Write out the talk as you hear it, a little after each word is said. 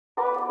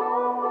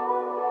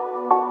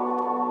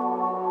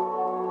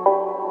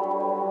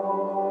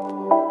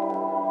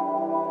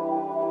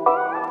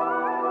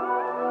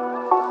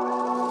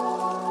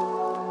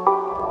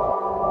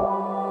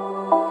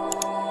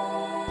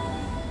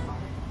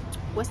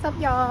What's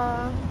up,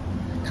 y'all?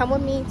 Come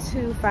with me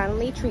to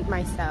finally treat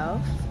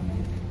myself.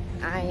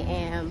 I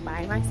am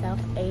buying myself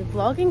a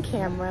vlogging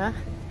camera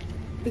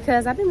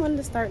because I've been wanting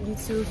to start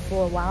YouTube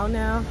for a while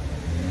now,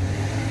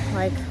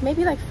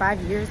 maybe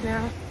 5 years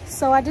now.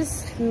 So I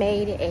just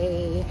made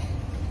a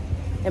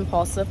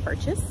impulsive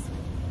purchase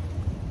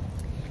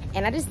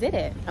and I just did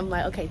it. I'm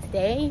like, okay,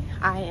 today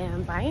I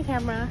am buying a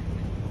camera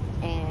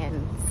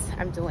and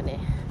I'm doing it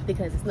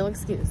because it's no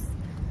excuse.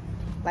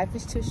 Life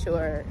is too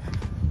short.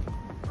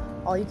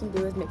 All you can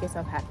do is make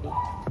yourself happy.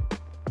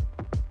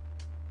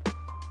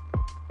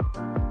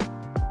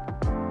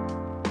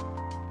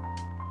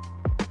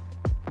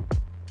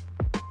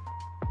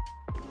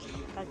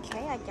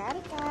 Okay, I got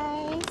it,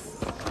 guys.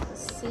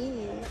 Let's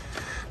see.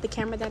 The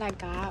camera that I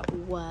got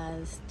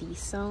was the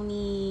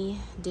Sony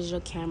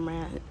digital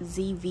camera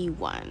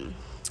ZV-1.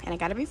 And I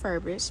got it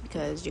refurbished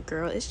because your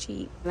girl is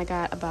cheap. And I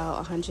got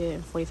about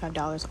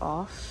 $145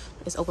 off.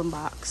 It's open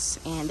box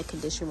and the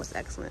condition was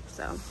excellent.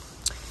 So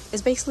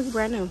it's basically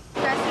brand new. You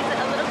guys see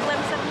a little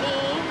glimpse of me,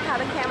 how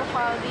the camera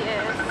quality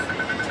is.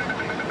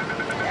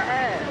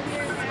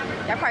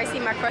 Yes. Y'all probably see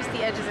my crusty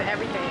edges and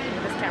everything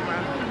with this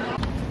camera.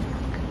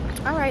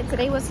 All right,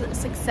 today was a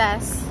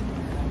success.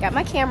 Got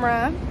my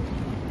camera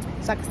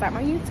so I can start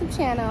my YouTube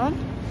channel.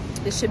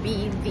 This should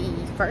be the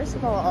first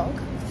vlog.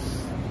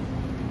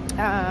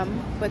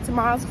 But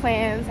tomorrow's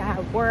plans, I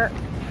have work,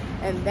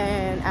 and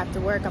then after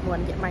work I'm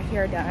going to get my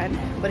hair done.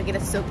 I'm going to get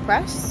a silk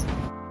press.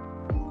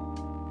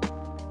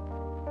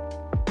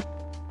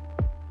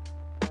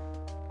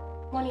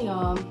 Morning,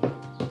 y'all.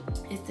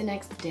 It's the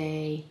next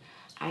day.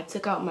 I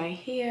took out my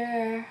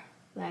hair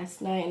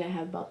last night and I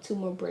have about 2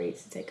 more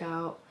braids to take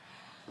out.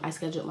 I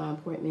scheduled my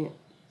appointment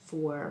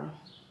for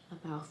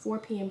about 4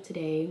 p.m.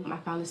 today. I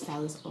found a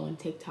stylist on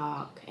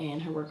TikTok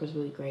and her work was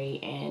really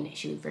great and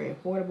she was very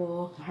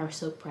affordable. Her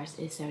silk press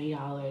is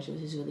 $70,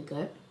 which is really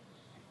good.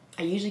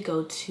 I usually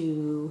go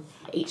to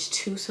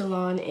H2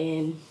 salon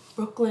in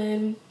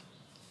Brooklyn.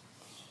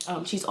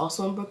 She's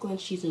also in Brooklyn.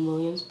 She's in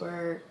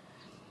Williamsburg.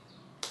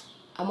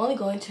 I'm only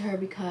going to her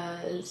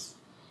because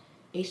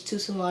H2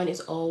 salon is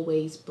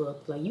always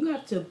booked. You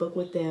have to book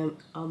with them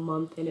a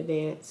month in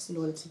advance in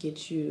order to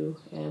get you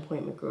an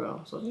appointment,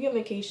 girl. So if you have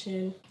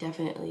vacation,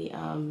 definitely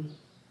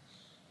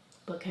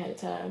book ahead of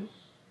time.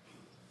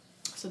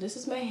 So this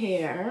is my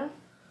hair.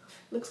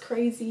 Looks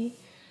crazy.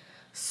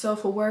 So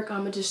for work,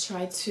 I'm gonna just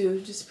try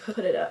to put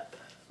it up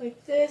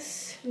like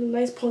this in a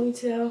nice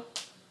ponytail,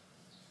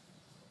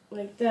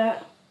 like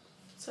that,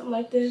 something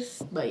like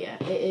this. But yeah,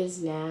 it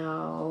is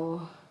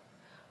now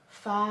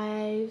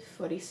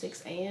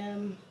 5:46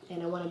 a.m.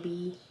 and I want to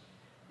be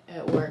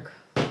at work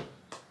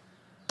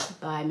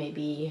by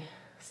maybe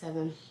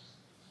 7.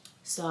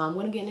 So I'm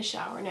gonna get in the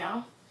shower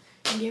now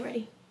and get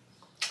ready.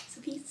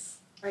 So peace.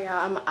 Alright, y'all,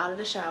 I'm out of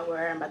the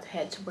shower. I'm about to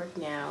head to work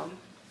now.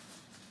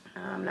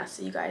 And I'll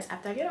see you guys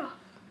after I get off.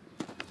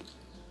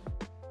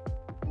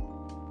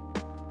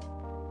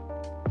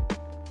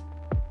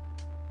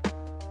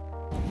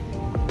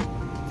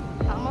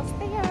 Almost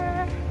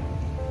there.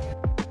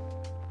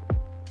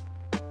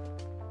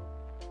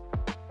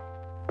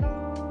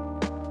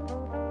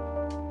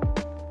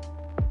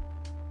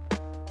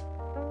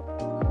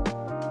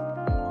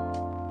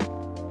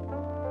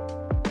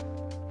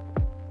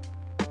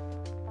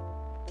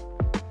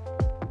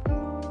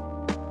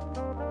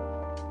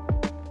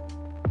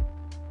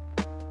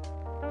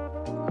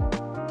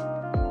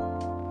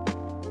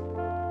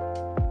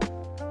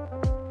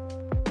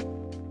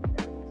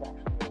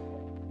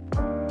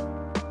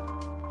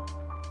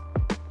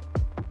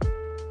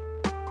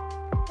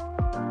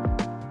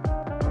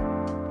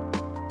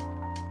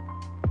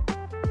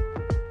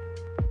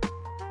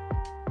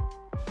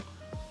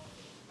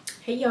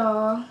 Hey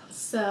y'all,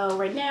 so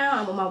right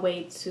now I'm on my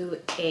way to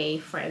a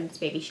friend's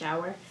baby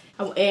shower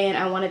and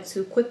I wanted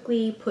to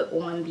quickly put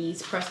on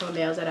these press-on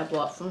nails that I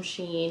bought from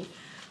Shein.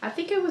 I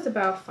think it was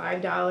about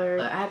 $5.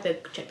 I have to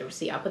check the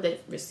receipt. I'll put the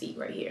receipt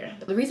right here.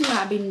 The reason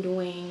why I've been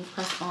doing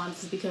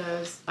press-ons is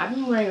because I've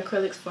been wearing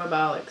acrylics for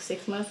about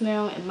 6 months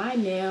now and my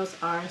nails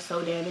are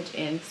so damaged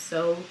and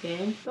so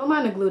thin. Don't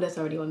mind the glue that's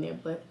already on there,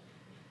 but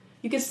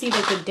you can see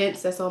the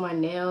dents that's on my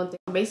nail.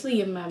 Basically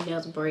giving my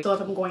nails a break. So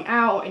if I'm going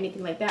out or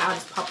anything like that, I'll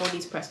just pop on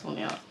these press-on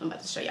nails. I'm about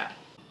to show y'all.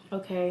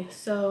 Okay,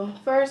 so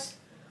first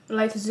what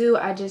I like to do,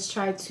 I just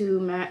try to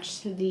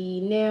match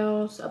the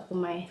nails up on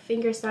my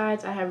finger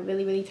sides. I have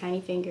really, really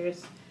tiny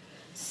fingers.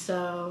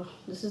 So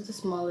this is the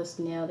smallest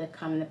nail that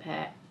come in the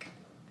pack.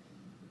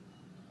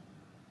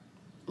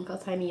 Look how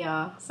tiny,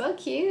 y'all. So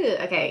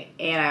cute. Okay,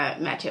 and I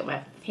match it with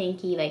my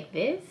pinky like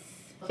this.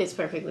 Fits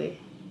perfectly.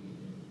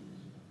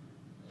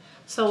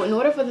 So in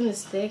order for them to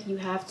stick, you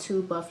have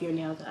to buff your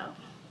nails out.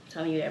 I'm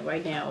telling you that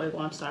right now. We're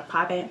going to start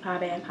popping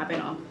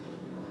off.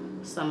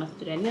 So I'm going to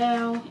do that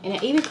now. And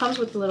it even comes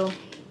with a little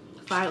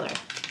filer.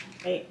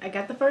 Right, I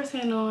got the first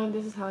hand on.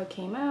 This is how it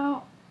came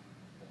out.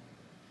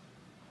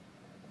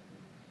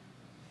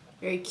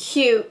 Very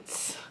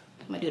cute.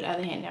 I'm going to do the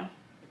other hand now.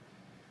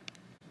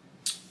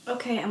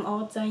 Okay, I'm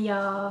all done,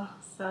 y'all.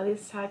 So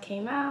this is how it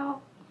came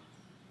out.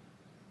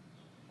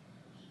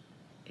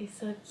 It's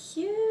so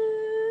cute.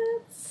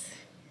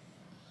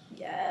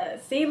 Yeah,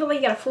 see, look like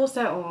you got a full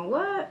set on.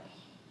 What?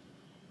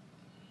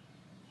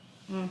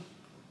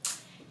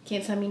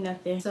 Can't tell me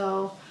nothing.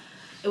 So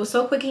it was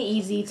so quick and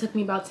easy. It took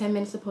me about 10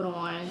 minutes to put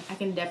on. I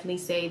can definitely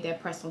say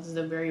that press-ons is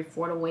a very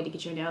affordable way to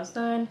get your nails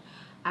done.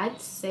 I'd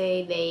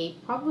say they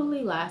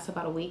probably last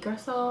about a week or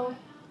so,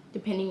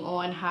 depending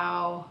on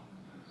how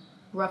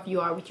rough you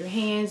are with your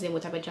hands and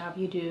what type of job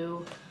you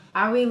do.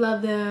 I really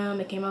love them.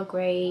 They came out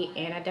great,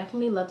 and I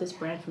definitely love this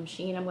brand from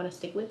Shein. I'm gonna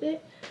stick with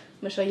it.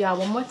 I'm gonna show y'all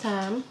one more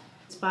time.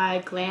 It's by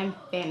Glam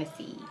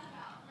Fantasy,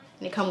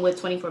 and it comes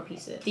with 24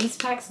 pieces. These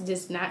packs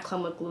does not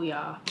come with glue,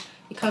 y'all.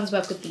 It comes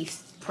back with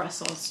these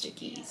press-on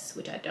stickies,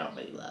 which I don't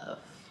really love.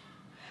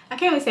 I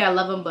can't really say I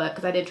love them, but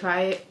because I did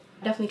try it,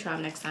 definitely try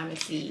them next time and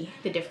see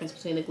the difference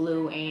between the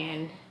glue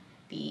and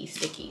the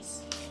stickies.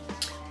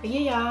 But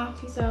yeah, y'all,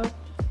 peace out.